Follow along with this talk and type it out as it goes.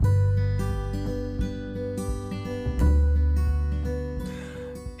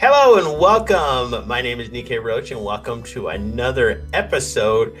Hello and welcome. My name is Nikkei Roach, and welcome to another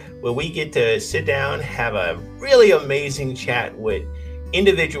episode where we get to sit down, have a really amazing chat with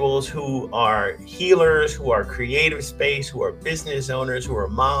individuals who are healers, who are creative space, who are business owners, who are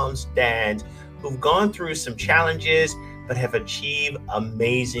moms, dads, who've gone through some challenges but have achieved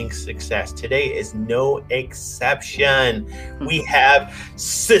amazing success. Today is no exception. We have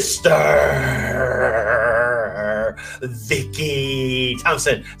Sister Vicki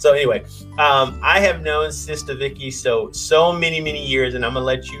Thompson. So anyway, I have known Sister Vicki so many years, and I'm gonna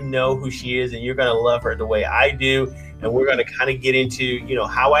let you know who she is, and you're gonna love her the way I do. And we're gonna kind of get into,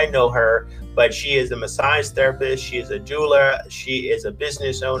 how I know her. But she is a massage therapist, she is a doula, she is a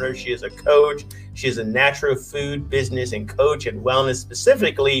business owner, she is a coach, she is a natural food business and coach and wellness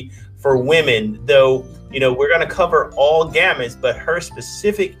specifically for women. Though, we're going to cover all gamuts, but her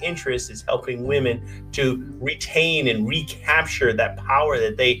specific interest is helping women to retain and recapture that power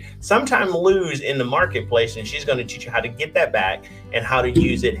that they sometimes lose in the marketplace. And she's going to teach you how to get that back and how to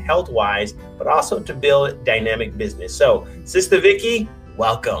use it health-wise, but also to build dynamic business. So, Sister Vicki,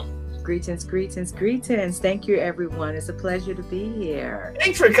 welcome. Greetings. Thank you, everyone. It's a pleasure to be here.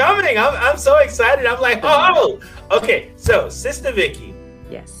 Thanks for coming. I'm so excited. I'm like, oh, okay. So, Sister Vicki.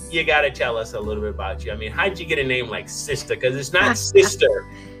 Yes. You got to tell us a little bit about you. I mean, how'd you get a name like Sister? Because it's not sister,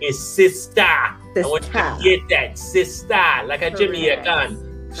 it's sister. I want you to get that, sister, like a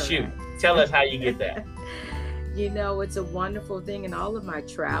Jamaican. Shoot. Tell us how you get that. It's a wonderful thing. In all of my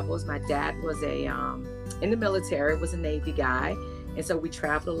travels, my dad was in the military, was a Navy guy. And so we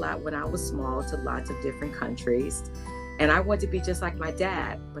traveled a lot when I was small to lots of different countries. And I wanted to be just like my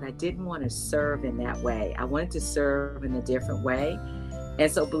dad, but I didn't want to serve in that way. I wanted to serve in a different way. And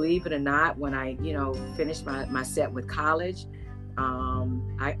so believe it or not, when I, finished my set with college,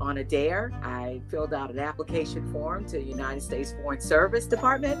 on a dare, I filled out an application form to the United States Foreign Service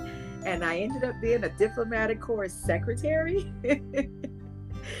Department. And I ended up being a diplomatic corps secretary.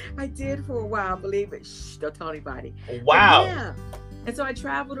 I did for a while, believe it. Shh, don't tell anybody. Wow. Yeah. And so I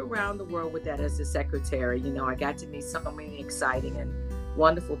traveled around the world with that as a secretary. I got to meet so many exciting and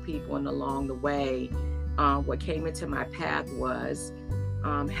wonderful people, and along the way, what came into my path was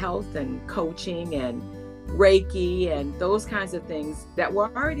health and coaching and Reiki and those kinds of things that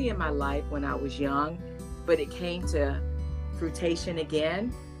were already in my life when I was young, but it came to fruition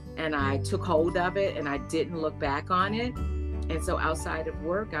again, and I took hold of it and I didn't look back on it. And so outside of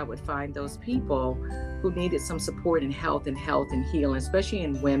work, I would find those people who needed some support in health and healing, especially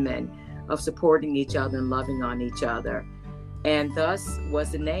in women, of supporting each other and loving on each other. And thus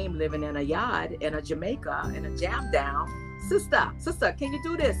was the name living in a yard in a Jamaica in a jam down. Sister, can you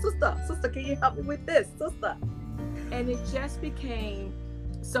do this? Sister, can you help me with this? Sister. And it just became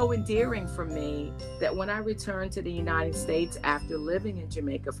so endearing for me that when I returned to the United States after living in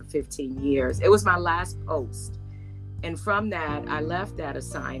Jamaica for 15 years, it was my last post. And from that, I left that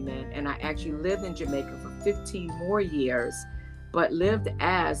assignment and I actually lived in Jamaica for 15 more years, but lived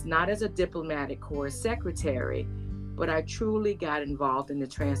not as a diplomatic corps secretary, but I truly got involved in the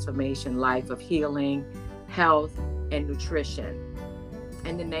transformation life of healing, health, and nutrition.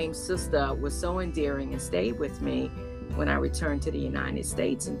 And the name Sister was so endearing and stayed with me when I returned to the United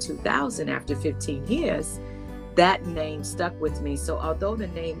States in 2000 after 15 years. That name stuck with me. So although the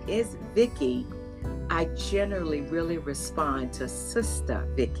name is Vicki, I generally really respond to Sister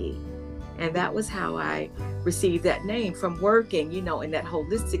Vicki. And that was how I received that name from working, in that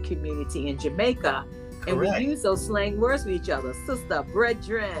holistic community in Jamaica. And Correct. We use those slang words with each other. Sister,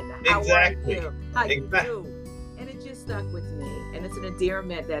 brethren, how are you? How you do? And it just stuck with me. And it's an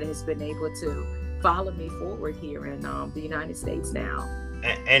endearment that has been able to follow me forward here in the United States now.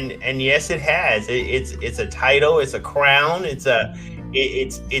 And yes, it has. It's a title, it's a crown,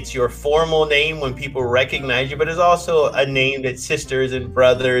 it's your formal name when people recognize you, but it's also a name that sisters and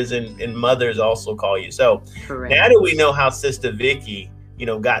brothers and mothers also call you. So Correct. Now that we know how Sister Vicki,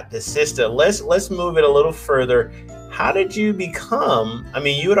 got the sister, let's move it a little further. How did you become? I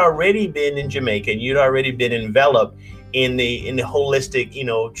mean, you had already been in Jamaica, and you'd already been enveloped in the holistic,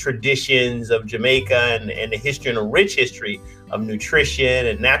 traditions of Jamaica and the history and the rich history of nutrition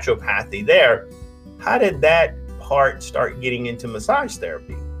and naturopathy there. How did that part start getting into massage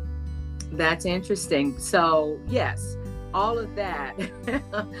therapy? That's interesting. So yes, all of that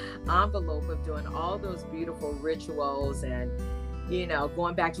envelope of doing all those beautiful rituals and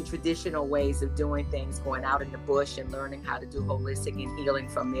going back to traditional ways of doing things, going out in the bush and learning how to do holistic and healing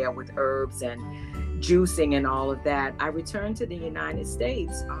from there with herbs and juicing and all of that. I returned to the United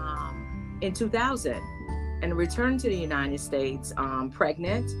States in 2000 and returned to the United States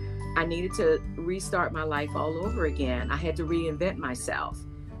pregnant. I needed to restart my life all over again. I had to reinvent myself.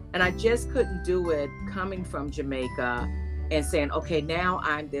 And I just couldn't do it coming from Jamaica and saying, okay, now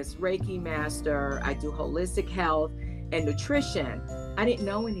I'm this Reiki master. I do holistic health and nutrition. I didn't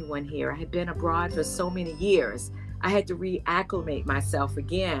know anyone here. I had been abroad for so many years. I had to reacclimate myself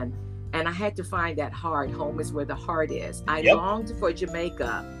again. And I had to find that heart. Home is where the heart is. I longed for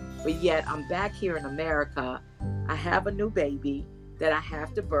Jamaica, but yet I'm back here in America. I have a new baby that I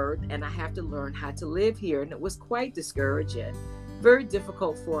have to birth, and I have to learn how to live here. And it was quite discouraging, very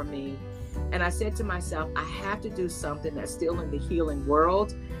difficult for me. And I said to myself, I have to do something that's still in the healing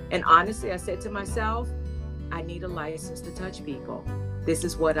world. And honestly, I said to myself, I need a license to touch people. This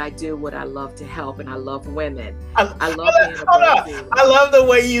is what I do, what I love to help, and I love women. I love being a birth. I love the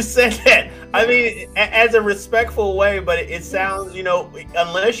way you said that. I mean, as a respectful way, but it sounds, you know,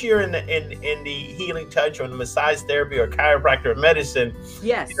 unless you're in the healing touch or the massage therapy or chiropractor or medicine,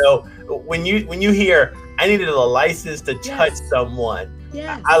 yes, you know, when you hear, I needed a license to touch someone.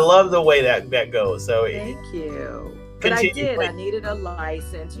 Yes. I love the way that goes. So thank you. But I did. I needed a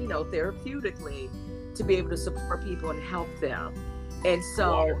license, you know, therapeutically, to be able to support people and help them. And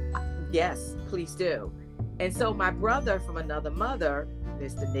so, yes, please do. And so my brother from another mother,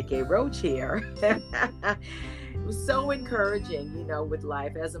 Mr. Nick A. Roach here, was so encouraging, you know, with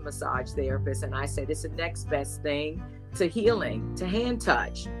life as a massage therapist. And I said, it's the next best thing to healing, to hand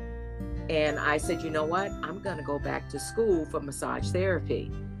touch. And I said, you know what? I'm going to go back to school for massage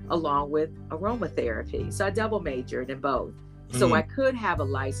therapy along with aromatherapy. So I double majored in both. So I could have a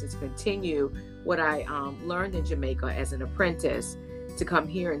license, continue what I learned in Jamaica as an apprentice, to come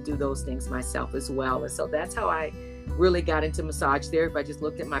here and do those things myself as well. And so that's how I really got into massage therapy. I just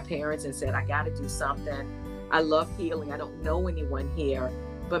looked at my parents and said, I got to do something. I love healing. I don't know anyone here,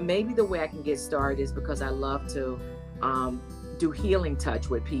 but maybe the way I can get started is because I love to do healing touch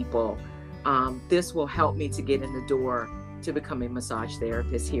with people. This will help me to get in the door to become a massage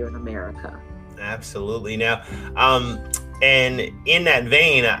therapist here in America. Absolutely. Now, and in that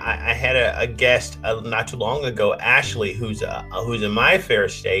vein, I had a guest not too long ago, Ashley, who's in my fair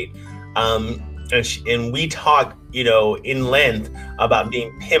state, and we talked, you know, in length about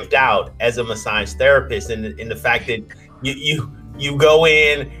being pimped out as a massage therapist, and the fact that you go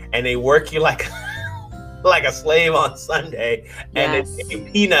in and they work you like a slave on Sunday, and they pay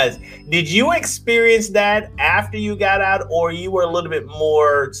you peanuts. Did you experience that after you got out, or you were a little bit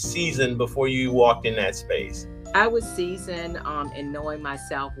more seasoned before you walked in that space? I was seasoned in knowing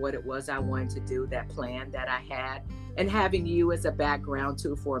myself, what it was I wanted to do, that plan that I had, and having you as a background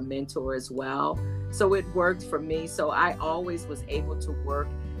too for a mentor as well. So it worked for me. So I always was able to work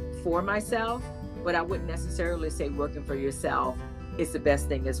for myself, but I wouldn't necessarily say working for yourself is the best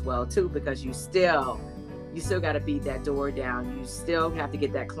thing as well too, because you still got to beat that door down. You still have to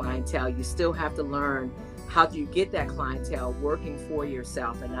get that clientele. You still have to learn how do you get that clientele working for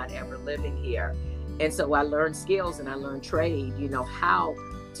yourself and not ever living here. And so I learned skills and I learned trade, you know, how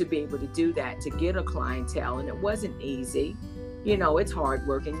to be able to do that, to get a clientele. And it wasn't easy. You know, it's hard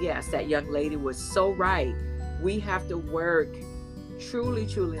work. And yes, that young lady was so right. We have to work truly,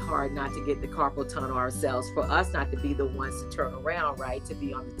 truly hard not to get the carpal tunnel ourselves, for us not to be the ones to turn around, right? To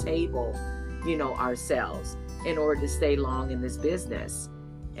be on the table, you know, ourselves, in order to stay long in this business.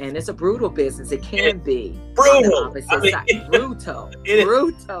 And it's a brutal business. It can be brutal. Brutal.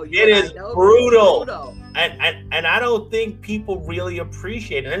 It is brutal. And I don't think people really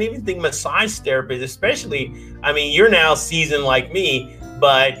appreciate it. I don't even think massage therapists, especially, I mean, you're now seasoned like me,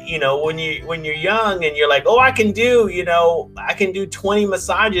 but you know, when you're young and you're like, oh, I can do 20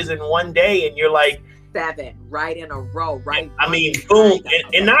 massages in one day, and you're like, 7 right in a row, right? I mean, boom,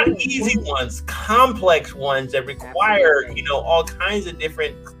 and not easy ones, complex ones that require, you know, all kinds of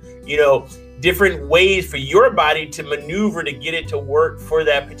different, you know, different ways for your body to maneuver to get it to work for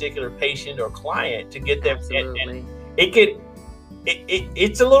that particular patient or client, to get them. And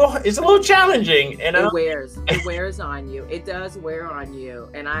it's a little challenging, and it wears on you. It does wear on you.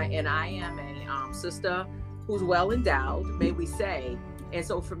 And I am a sister who's well endowed, may we say. And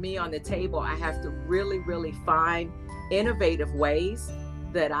so for me on the table, I have to really, really find innovative ways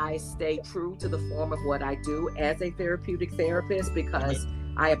that I stay true to the form of what I do as a therapeutic therapist, because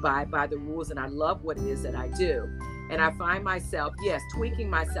I abide by the rules and I love what it is that I do. And I find myself, tweaking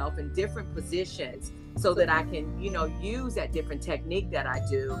myself in different positions so that I can, you know, use that different technique that I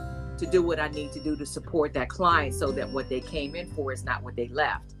do to do what I need to do to support that client, so that what they came in for is not what they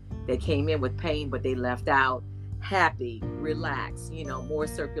left. They came in with pain, but they left out happy, relaxed, you know, more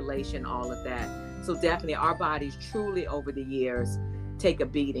circulation, all of that. So definitely our bodies truly over the years take a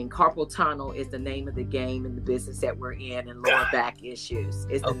beating. Carpal tunnel is the name of the game in the business that we're in, and lower back issues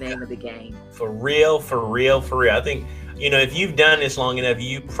is the name of the game. For real, for real, for real. I think, if you've done this long enough,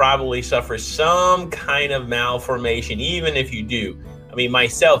 you probably suffer some kind of malformation, even if you do. I mean,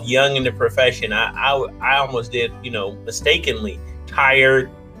 myself, young in the profession, I almost did, mistakenly,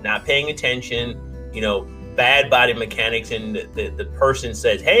 tired, not paying attention, bad body mechanics, and the person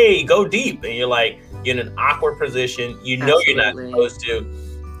says, hey, go deep, and you're like, you're in an awkward position, Absolutely. You're not supposed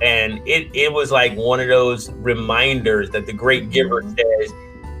to, and it was like one of those reminders that the great giver says,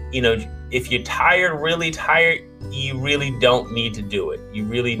 if you're tired, really tired, you really don't need to do it. You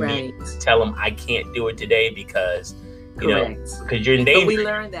really need to tell them, I can't do it today because because you're in danger. But we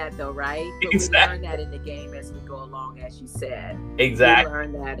learn that though, right? But exactly. We learn that in the game as we go along, as you said. Exactly. We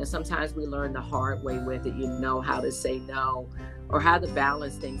learn that, and sometimes we learn the hard way with it. How to say no, or how to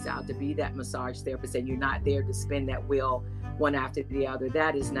balance things out, to be that massage therapist, and you're not there to spin that wheel one after the other.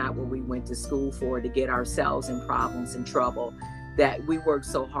 That is not what we went to school for, to get ourselves in problems and trouble. That we work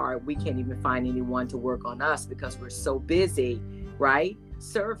so hard, we can't even find anyone to work on us because we're so busy, right?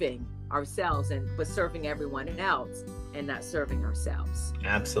 Serving ourselves, but serving everyone else and not serving ourselves.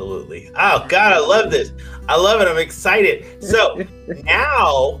 Absolutely. Oh God, I love this. I love it. I'm excited. So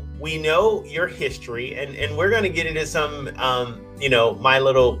now we know your history, and we're going to get into some, my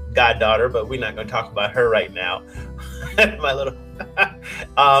little goddaughter, but we're not going to talk about her right now. My little,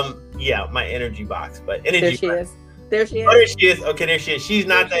 my energy box, but energy. There she is. There she is. Oh, there she is. Okay, there she is. She's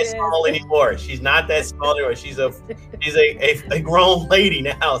not that small anymore. She's not that small anymore. She's a grown lady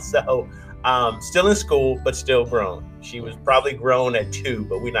now. So still in school, but still grown. She was probably grown at 2,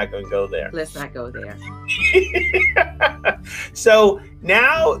 but we're not going to go there. Let's not go there. So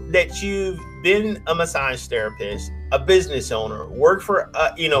now that you've been a massage therapist, a business owner,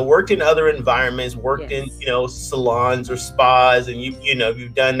 worked in other environments, worked in, salons or spas, and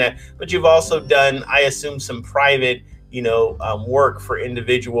you've done that, but you've also done, I assume, some private, work for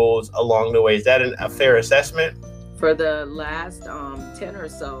individuals along the way. Is that a fair assessment? For the last 10 or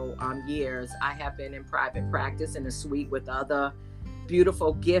so years, I have been in private practice in a suite with other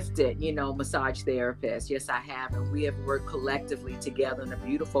beautiful, gifted, massage therapists. Yes, I have. And we have worked collectively together in a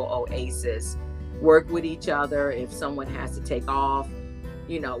beautiful oasis, work with each other. If someone has to take off,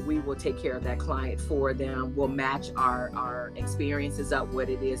 we will take care of that client for them. We'll match our experiences up,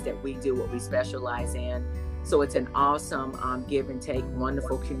 what it is that we do, what we specialize in. So it's an awesome give and take,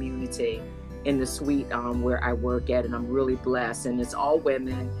 wonderful community in the suite where I work at, and I'm really blessed. And it's all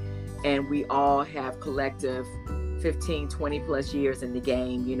women, and we all have collective 15, 20 plus years in the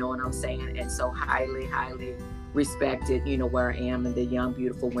game, you know what I'm saying? And so highly, highly respected, where I am, and the young,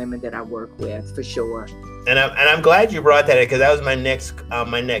 beautiful women that I work with, for sure. And I'm glad you brought that in, because that was my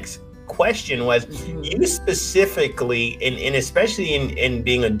next question was, you specifically, and especially in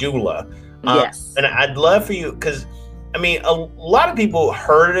being a doula. Yes. And I'd love for you, because a lot of people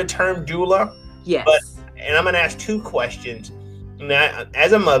heard of the term doula. Yes. And I'm going to ask 2 questions. Now,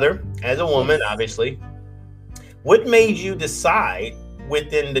 as a mother, as a woman, obviously, what made you decide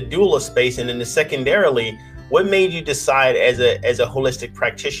within the doula space, and then secondarily, what made you decide as a holistic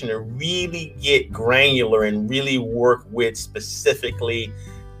practitioner really get granular and really work with specifically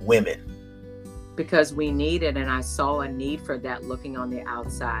women? Because we need it, and I saw a need for that looking on the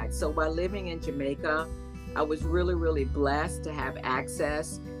outside. So while living in Jamaica, I was really, really blessed to have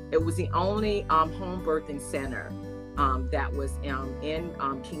access. It was the only home birthing center that was in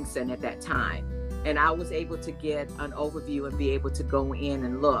Kingston at that time. And I was able to get an overview and be able to go in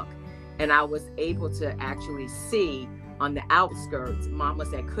and look. And I was able to actually see on the outskirts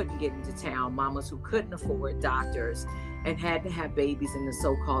mamas that couldn't get into town, mamas who couldn't afford doctors and had to have babies in the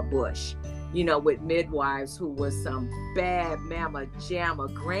so-called bush, with midwives who was some bad mama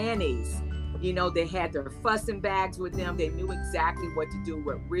jamma grannies. They had their fussing bags with them. They knew exactly what to do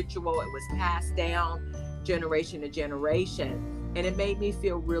with ritual. It was passed down generation to generation. And it made me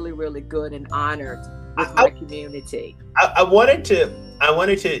feel really, really good and honored with my community. I wanted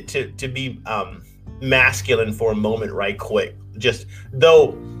to be masculine for a moment right quick. Just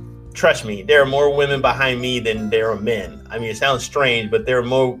though, trust me, there are more women behind me than there are men. It sounds strange, but there are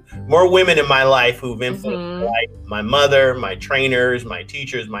more women in my life who've influenced my life. My mother, my trainers, my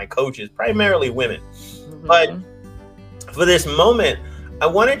teachers, my coaches, primarily women. But for this moment, I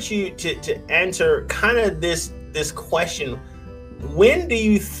wanted you to answer kind of this question. When do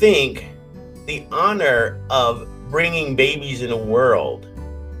you think the honor of bringing babies in the world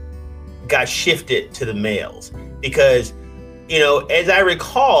got shifted to the males? Because as I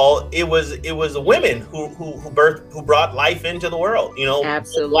recall, it was women who brought life into the world.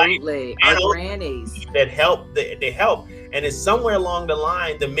 Absolutely, our grannies that helped. They helped, and it's somewhere along the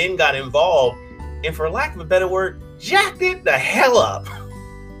line the men got involved, and for lack of a better word, jacked it the hell up.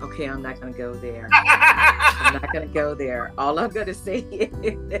 Okay, I'm not going to go there. I'm not going to go there. All I'm going to say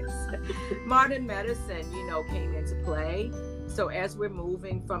is modern medicine, came into play. So as we're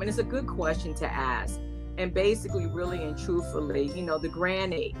moving from, and it's a good question to ask, and basically, really and truthfully, the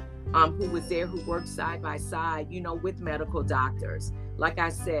granny who was there, who worked side by side, with medical doctors. Like I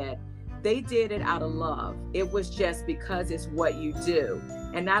said, they did it out of love. It was just because it's what you do.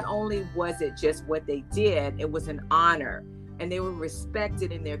 And not only was it just what they did, it was an honor. And they were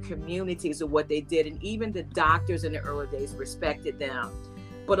respected in their communities of what they did. And even the doctors in the early days respected them.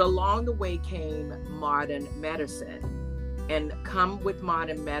 But along the way came modern medicine. And come with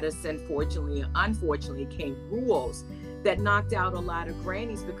modern medicine, fortunately and unfortunately, came rules that knocked out a lot of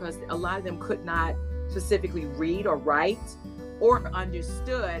grannies because a lot of them could not specifically read or write or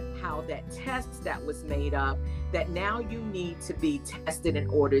understood how that test that was made up, that now you need to be tested in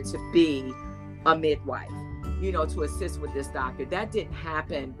order to be a midwife, to assist with this doctor. That didn't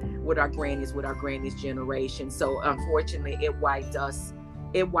happen with our grannies generation. So unfortunately, it wiped us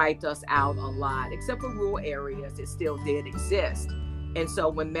out a lot. Except for rural areas, it still did exist. And so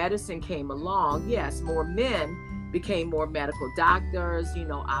when medicine came along, yes, more men became more medical doctors,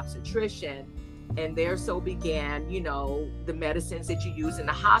 obstetrician, and there so began, the medicines that you use in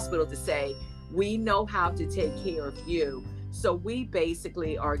the hospital to say, we know how to take care of you. So we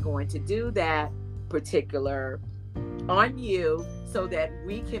basically are going to do that particular on you so that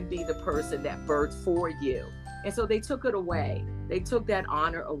we can be the person that birthed for you. And so they took it away. They took that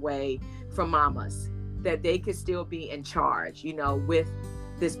honor away from mamas, that they could still be in charge, with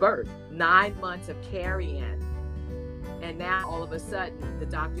this birth, 9 months of carrying. And now all of a sudden the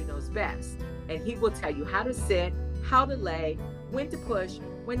doctor knows best. And he will tell you how to sit, how to lay, when to push,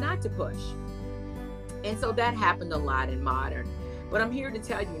 when not to push. And so that happened a lot in modern. But I'm here to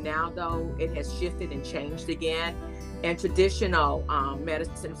tell you now, though, it has shifted and changed again. And traditional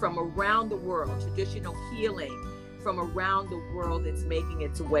medicine from around the world, traditional healing from around the world, it's making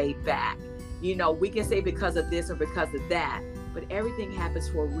its way back. We can say because of this or because of that, but everything happens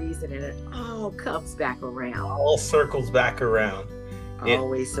for a reason, and it all comes back around. All circles back around.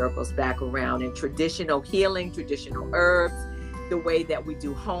 Always circles back around. And traditional healing, traditional herbs, the way that we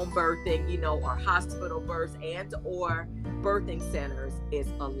do home birthing, our hospital births and or birthing centers is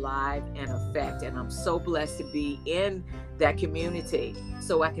alive and effect. And I'm so blessed to be in that community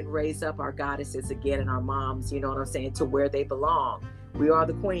so I can raise up our goddesses again and our moms, to where they belong. We are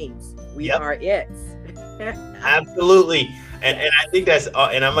the queens. We are it. Absolutely. And I think that's,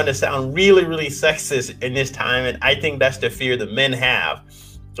 and I'm going to sound really, really sexist in this time. And I think that's the fear that men have,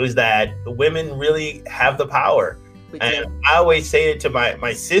 is that the women really have the power. And I always say it to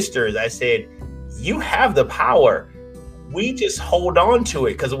my sisters. I said, you have the power. We just hold on to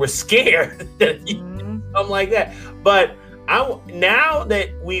it because we're scared that you do something like that. But now that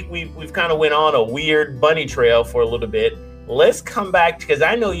we've kind of went on a weird bunny trail for a little bit, let's come back, because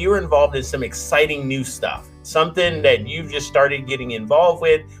I know you're involved in some exciting new stuff, something that you've just started getting involved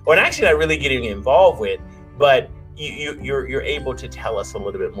with, or actually not really getting involved with, but you're able to tell us a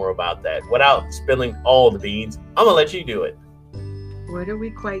little bit more about that without spilling all the beans. I'm gonna let you do it. What are we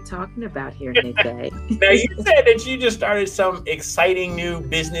quite talking about here, Nick Day? Now, you said that you just started some exciting new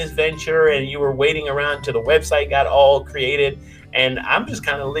business venture and you were waiting around till the website got all created. And I'm just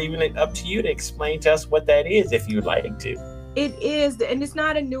kind of leaving it up to you to explain to us what that is, if you'd like to. It is, and it's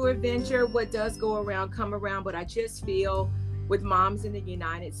not a newer venture. What does go around, come around. But I just feel with moms in the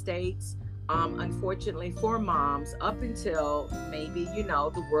United States, unfortunately for moms, up until maybe,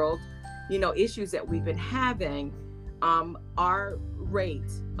 the world, issues that we've been having, our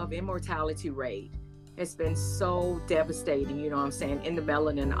rate of immortality rate has been so devastating, in the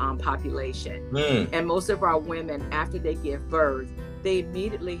melanin population. And most of our women, after they give birth, they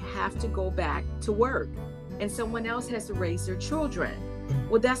immediately have to go back to work, and someone else has to raise their children.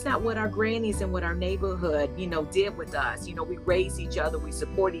 Well, that's not what our grannies and what our neighborhood, did with us. We raise each other, we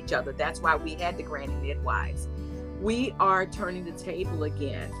support each other. That's why we had the granny midwives. We are turning the table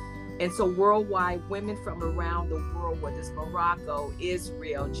again. And so worldwide, women from around the world, whether it's Morocco,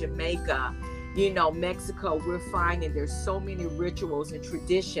 Israel, Jamaica, Mexico, we're finding there's so many rituals and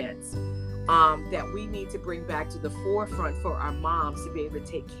traditions that we need to bring back to the forefront for our moms to be able to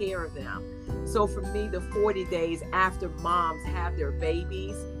take care of them. So for me, the 40 days after moms have their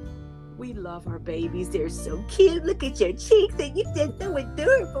babies, we love our babies. They're so cute. Look at your cheeks, and you're just so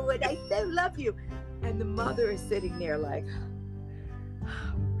adorable, and I so love you. And the mother is sitting there like,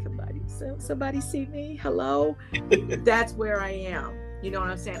 somebody see me? Hello? That's where I am. You know what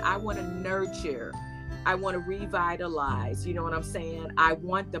I'm saying? I want to nurture. I want to revitalize. You know what I'm saying? I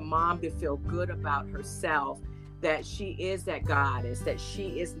want the mom to feel good about herself, that she is that goddess, that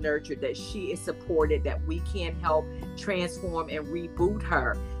she is nurtured, that she is supported, that we can help transform and reboot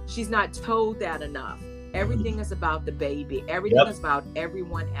her. She's not told that enough. Everything is about the baby. Everything is about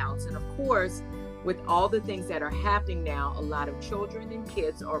everyone else. And of course, with all the things that are happening now, a lot of children and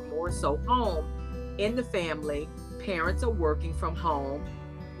kids are more so home in the family. Parents are working from home.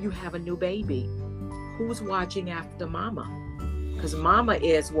 You have a new baby. Who's watching after mama? Because mama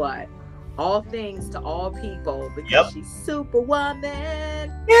is what? All things to all people, because she's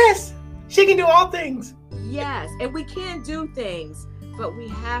Superwoman. Yes, she can do all things. Yes, and we can do things, but we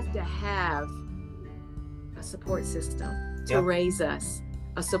have to have a support system to raise us,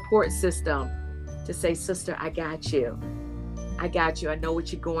 a support system to say, sister, I got you. I got you. I know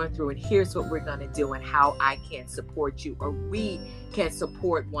what you're going through, and here's what we're going to do and how I can support you, or we can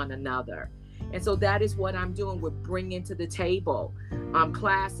support one another. And so that is what I'm doing with bringing to the table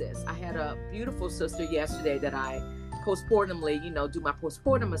classes. I had a beautiful sister yesterday that I postpartumly, do my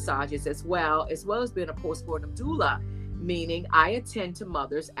postpartum massages as well as being a postpartum doula, meaning I attend to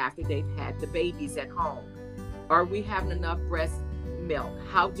mothers after they've had the babies at home. Are we having enough breast milk?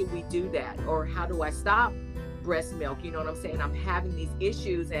 How do we do that? Or how do I stop breast milk? You know what I'm saying? I'm having these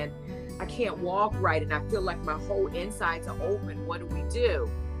issues and I can't walk right and I feel like my whole insides are open. What do we do?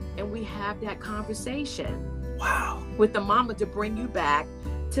 And we have that conversation with the mama to bring you back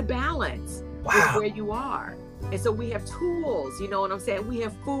to balance with where you are. And so we have tools, you know what I'm saying? We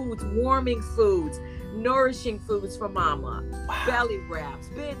have foods, warming foods, nourishing foods for mama, belly wraps,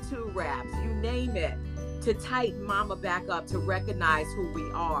 Bintu wraps, you name it, to tighten mama back up, to recognize who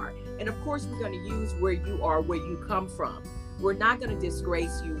we are. And of course, we're going to use where you are, where you come from. We're not going to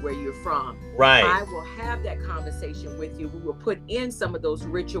disgrace you where you're from. Right. I will have that conversation with you. We will put in some of those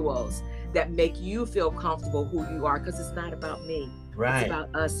rituals that make you feel comfortable who you are, because it's not about me. Right. It's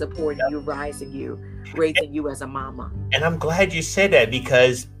about us supporting you, rising you, raising you as a mama. And I'm glad you said that,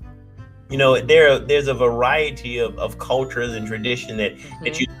 because there's a variety of cultures and tradition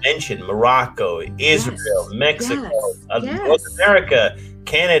that you mentioned: Morocco, Israel, Mexico, North America,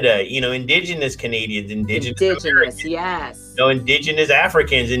 Canada, indigenous Canadians, indigenous Americans, indigenous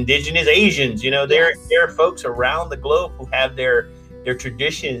Africans, indigenous Asians. There are folks around the globe who have their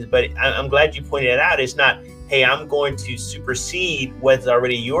traditions. But I'm glad you pointed it out. It's not, hey, I'm going to supersede what's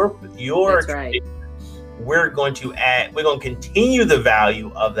already your tradition. Right. We're going to continue the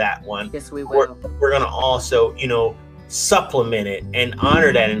value of that one. Yes, we will. We're going to also, supplement it and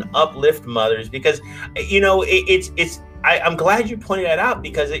honor that and uplift mothers, because, I'm glad you pointed that out,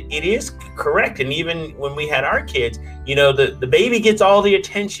 because it is correct. And even when we had our kids, the baby gets all the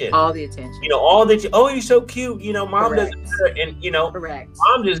attention. All the attention. You're so cute. Mom doesn't matter. And, correct.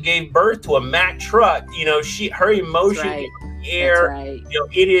 Mom just gave birth to a Mack truck. Her emotion, air,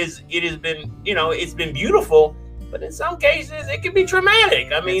 it has been, it's been beautiful, but in some cases it can be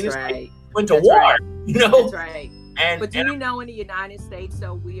traumatic. I mean, like went to war, That's right. But in the United States,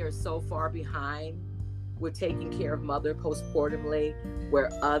 though, we are so far behind with taking care of mother postpartumly, where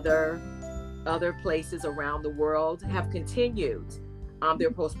other places around the world have continued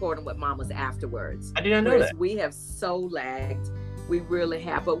their postpartum with mamas afterwards. I didn't know that. We have so lagged. We really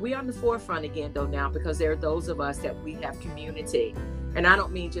have. But we're on the forefront again, though, now, because there are those of us that we have community. And I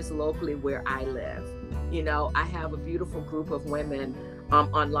don't mean just locally where I live. I have a beautiful group of women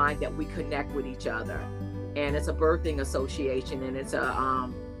online that we connect with each other. And it's a birthing association, and it's a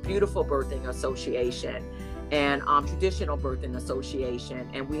beautiful birthing association, and traditional birthing association.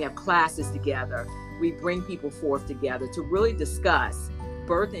 And we have classes together. We bring people forth together to really discuss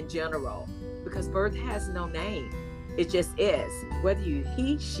birth in general, because birth has no name. It just is. Whether you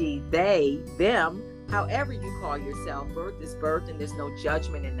he, she, they, them, however you call yourself, birth is birth, and there's no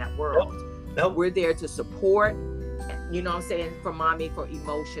judgment in that world. Nope. We're there to support, for mommy, for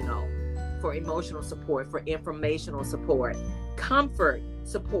emotional support, for informational support, comfort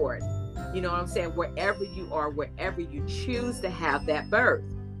support, wherever you are, wherever you choose to have that birth,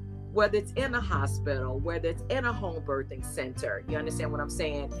 whether it's in a hospital, whether it's in a home birthing center. You understand what I'm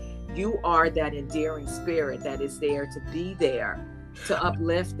saying? You are that endearing spirit that is there to be there, to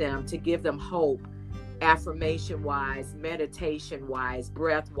uplift them, to give them hope, affirmation wise, meditation wise,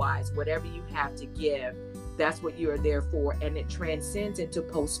 breath wise, whatever you have to give. That's what you are there for. And it transcends into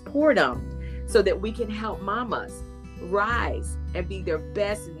postpartum, so that we can help mamas rise and be their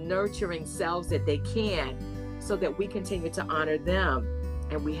best nurturing selves that they can, so that we continue to honor them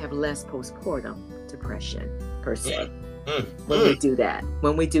and we have less postpartum depression per se. when we do that.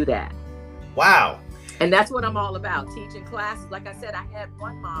 When we do that. Wow. And that's what I'm all about, teaching classes. Like I said, I had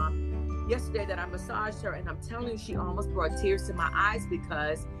one mom yesterday that I massaged her, and I'm telling you, she almost brought tears to my eyes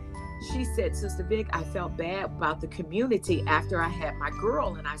because she said, Sister Vic, I felt bad about the community after I had my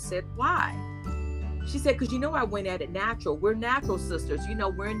girl. And I said, why? She said, because I went at it natural. We're natural sisters.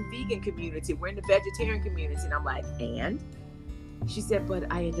 We're in the vegan community. We're in the vegetarian community. And I'm like, and? She said,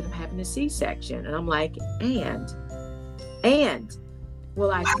 but I ended up having a C-section. And I'm like, and?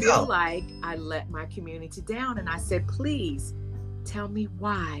 Well, I feel like I let my community down. And I said, please tell me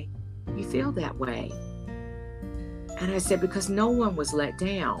why you feel that way. And I said, because no one was let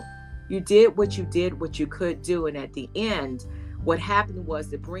down. You did what you could do. And at the end, what happened was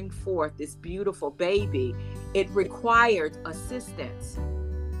to bring forth this beautiful baby, it required assistance.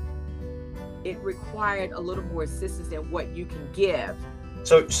 It required a little more assistance than what you can give.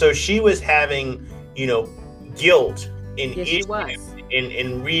 So she was having, guilt and yes, she was.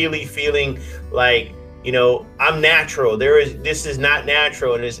 And really feeling like, I'm natural. This is not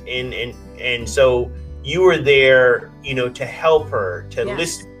natural. And so you were there, to help her, to yes.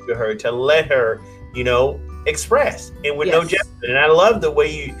 listen to her, to let her, express, and with yes. no judgment. And I love the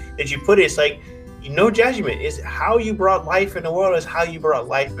way that you put it. It's like, no judgment. Is how you brought life in the world is how you brought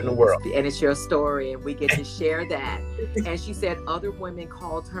life in the world. And it's your story, and we get to share that. And she said other women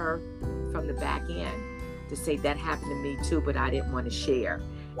called her from the back end to say that happened to me too, but I didn't want to share.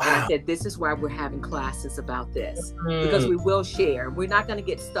 Wow. And I said, this is why we're having classes about this, because we will share. We're not going to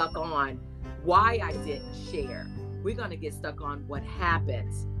get stuck on why I didn't share. We're going to get stuck on what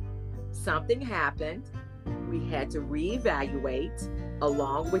happens. Something happened. We had to reevaluate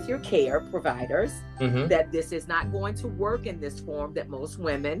along with your care providers that this is not going to work in this form, that most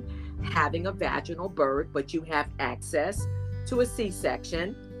women having a vaginal birth, but you have access to a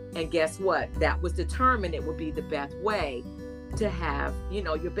C-section. And guess what? That was determined it would be the best way to have,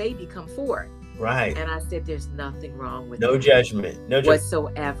 your baby come forth. Right. And I said, there's nothing wrong with no it. judgment. No judgment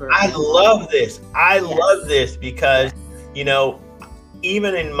whatsoever. I love this. I love this because,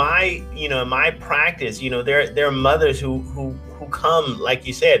 even in my, my practice, there are mothers who come, like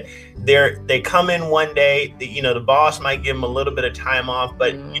you said, they come in one day, the boss might give them a little bit of time off,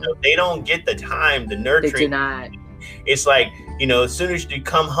 but they don't get the time, the nurturing. They do not. It's like, as soon as you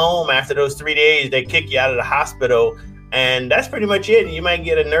come home after those 3 days, they kick you out of the hospital, and that's pretty much it. You might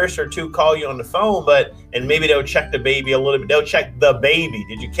get a nurse or two call you on the phone, and maybe they'll check the baby a little bit. They'll check the baby.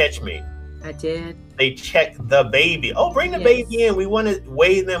 Did you catch me? I did. They check the baby. Oh, bring the baby in. We want to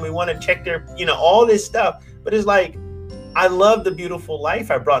weigh them. We want to check their, all this stuff. But it's like, I love the beautiful life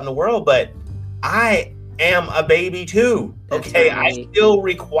I brought in the world, but I am a baby too. Okay. Right. I still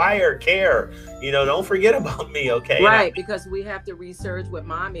require care. Don't forget about me. Okay. Right. Because we have to research with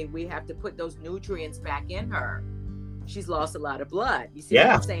mommy. We have to put those nutrients back in her. She's lost a lot of blood. You see what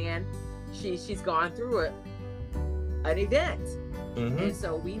I'm saying? She's gone through an event. And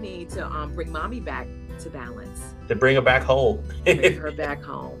so we need to bring mommy back to balance. To bring her back home. Bring her back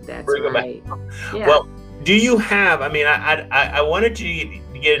home. That's right. Yeah. Well, do you have, I wanted to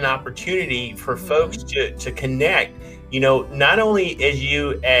get an opportunity for folks to connect, not only as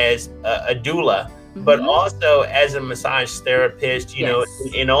you as a doula, but also as a massage therapist,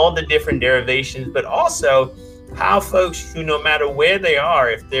 in all the different derivations, but also how folks who, no matter where they are,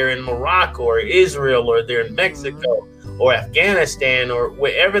 if they're in Morocco or Israel, or they're in Mexico, or Afghanistan, or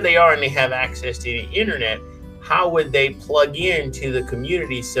wherever they are and they have access to the internet, how would they plug into the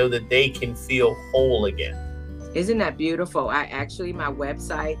community so that they can feel whole again? Isn't that beautiful? My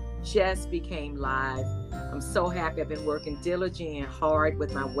website just became live. I'm so happy. I've been working diligently and hard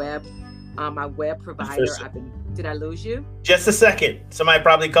with my web provider. Did I lose you? Just a second. Somebody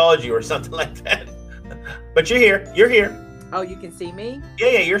probably called you or something like that. But you're here. You're here. Oh, you can see me?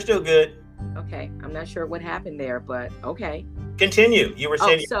 Yeah, you're still good. Okay, I'm not sure what happened there, but okay. Continue. You were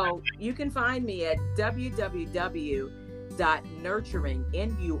saying. So you can find me at www.nurturing,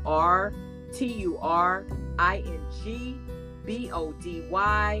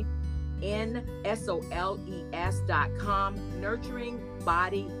 NurturingBodyNSOLES.com,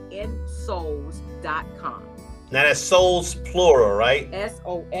 nurturingbodyandsouls.com. Now that's souls plural, right?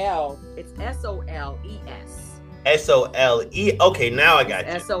 S-O-L. It's S-O-L-E-S. S-O-L-E. Okay, now I got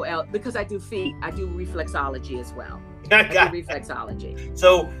you. S-O-L, because I do feet. I do reflexology as well. I do reflexology.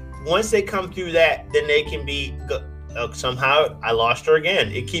 So once they come through that, then they can be somehow. I lost her again.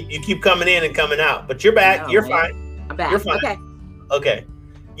 You keep coming in and coming out, but you're back. You're fine. I'm back. You're fine. Okay.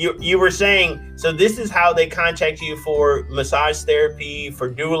 You were saying, so this is how they contact you for massage therapy, for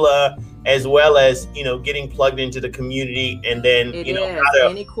doula, as well as, getting plugged into the community. And then,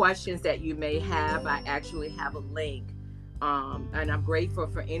 any questions that you may have, I actually have a link And I'm grateful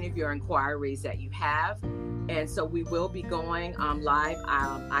for any of your inquiries that you have. And so we will be going live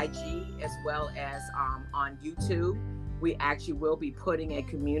IG as well as on YouTube. We actually will be putting a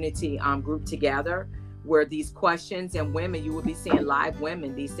community group together where these questions and women, you will be seeing live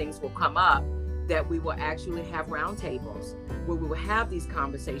women, these things will come up, that we will actually have roundtables where we will have these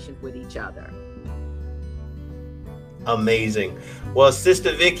conversations with each other. Amazing. Well,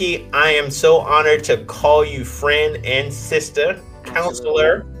 Sister Vickie, I am so honored to call you friend and sister,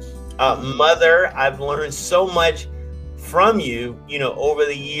 counselor, mother. I've learned so much from you, over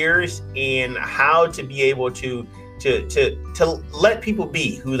the years, and how to be able to let people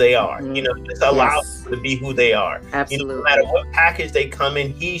be who they are, just allow them to be who they are. Absolutely. No matter what package they come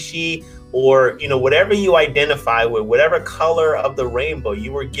in, he, she, or, whatever you identify with, whatever color of the rainbow,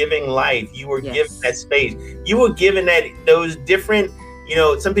 you were giving life, you were given that space, you were given those different,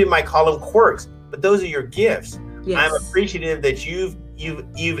 some people might call them quirks, but those are your gifts. I'm appreciative that you've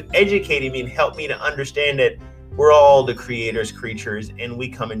educated me and helped me to understand that we're all the Creator's creatures, and we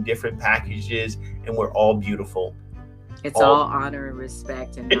come in different packages, and we're all beautiful. It's all honor and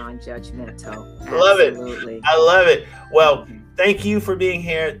respect and non-judgmental. Love it. Absolutely. I love it. Well, thank you for being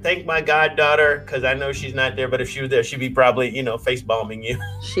here. Thank my goddaughter, because I know she's not there, but if she was there, she'd be probably, face bombing you.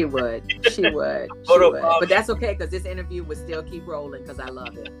 She would. She would. But that's okay, because this interview would still keep rolling, because I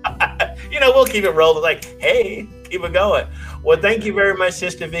love it. We'll keep it rolling. Like, hey, keep it going. Well, thank you very much,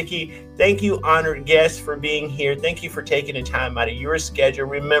 Sister Vickie. Thank you, honored guests, for being here. Thank you for taking the time out of your schedule.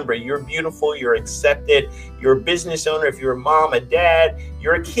 Remember, you're beautiful. You're accepted. You're a business owner. If you're a mom, a dad,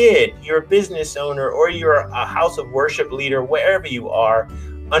 you're a kid, you're a business owner, or you're a house of worship leader, wherever you are,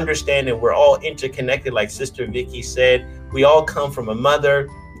 understand that we're all interconnected. Like Sister Vickie said, we all come from a mother.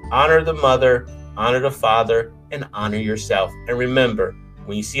 Honor the mother, honor the father, and honor yourself. And remember,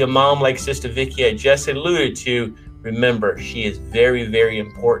 when you see a mom like Sister Vickie I just alluded to, remember, she is very, very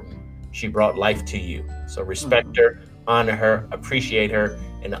important. She brought life to you. So respect her, honor her, appreciate her,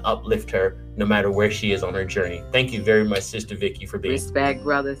 and uplift her no matter where she is on her journey. Thank you very much, Sister Vickie, for being here. Respect,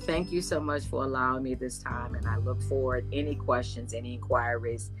 brother. Thank you so much for allowing me this time. And I look forward, any questions, any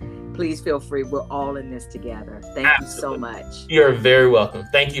inquiries, please feel free. We're all in this together. Thank you so much. You're very welcome.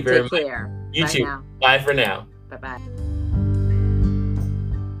 Thank you very much. Take care. You Bye too. now. Bye for now. Bye-bye.